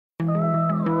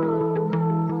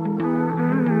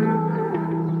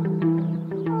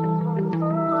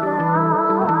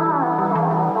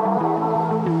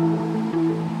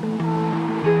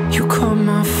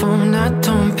my phone, I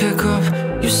don't pick up.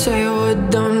 You say we're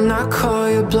done, I call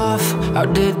you bluff. How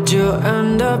did you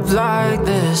end up like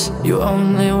this? You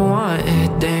only want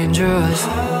it dangerous.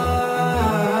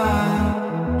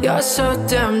 You're so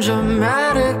damn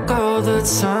dramatic all the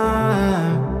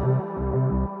time,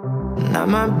 and that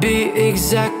might be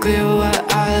exactly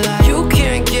what I like. You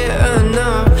can't get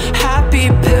enough, happy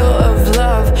pill of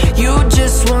love. You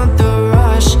just want the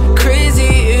rush.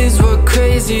 Crazy is what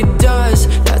crazy does.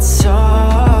 That's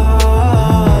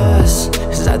us.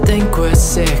 'Cause I think we're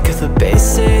sick of the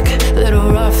basic. Little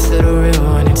rough, little real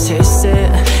when you taste it.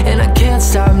 And I can't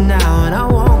stop now, and I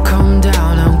won't come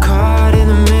down. I'm caught in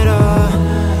the middle.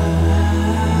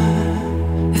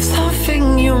 If loving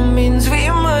you means we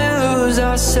might lose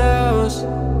ourselves,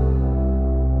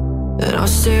 then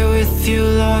I'll stay with you,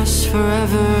 lost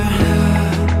forever.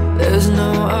 There's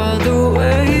no other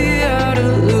way out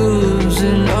of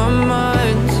losing our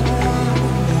minds.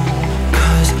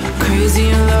 'Cause crazy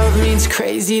in love means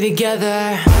crazy together.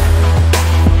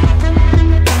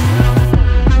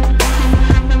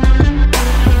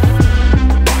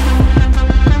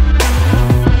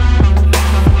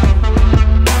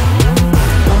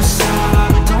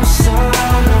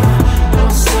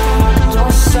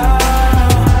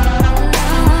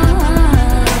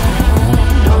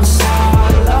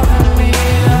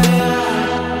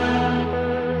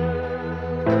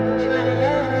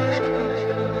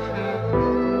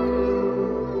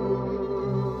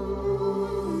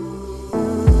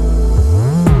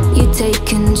 Take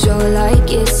control like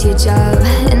it's your job,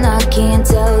 and I can't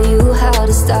tell you how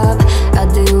to stop. How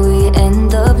did we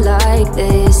end up like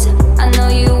this? I know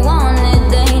you want it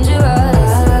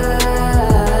dangerous.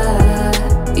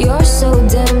 You're so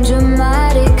damn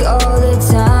dramatic all the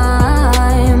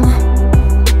time,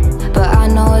 but I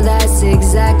know that's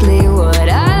exactly what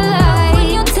I like. When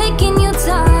you're taking your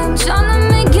time, trying to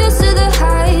make use of the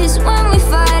highs. When we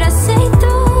fight, I say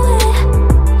through it.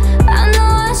 I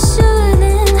know I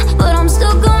shouldn't, but I'm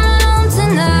still going home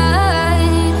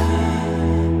tonight.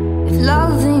 If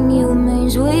loving you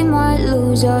means we might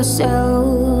lose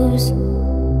ourselves,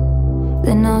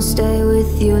 then I'll stay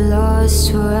with you, lost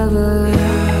forever.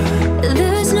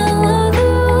 There's no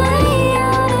other way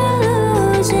out of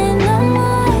losing our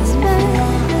minds, babe.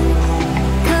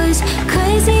 'Cause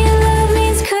crazy in love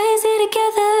means crazy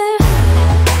together.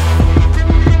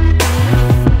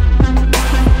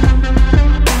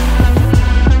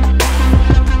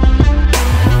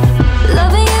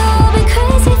 Loving you will be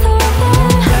crazy forever.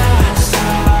 Don't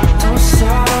stop, don't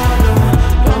stop,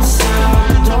 don't stop,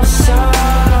 don't stop.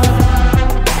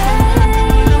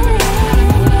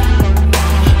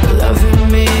 Loving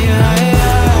me,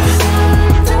 don't stop,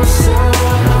 don't stop,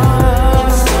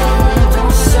 don't stop,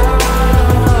 Don't stop.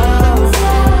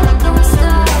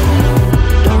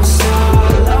 don't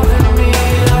stop. Loving me,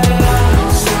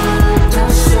 don't stop,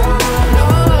 don't stop,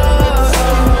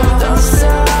 don't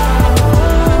stop.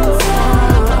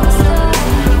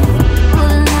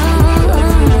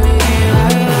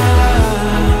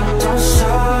 Don't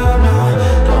stop, no,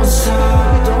 don't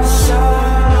stop, don't stop.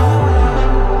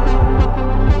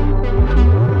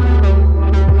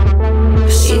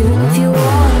 Even if you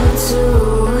wanted to,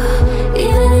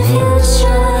 even if you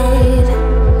tried,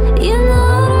 you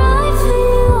know how I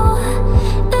feel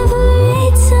every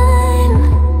time.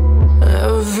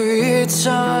 Every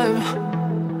time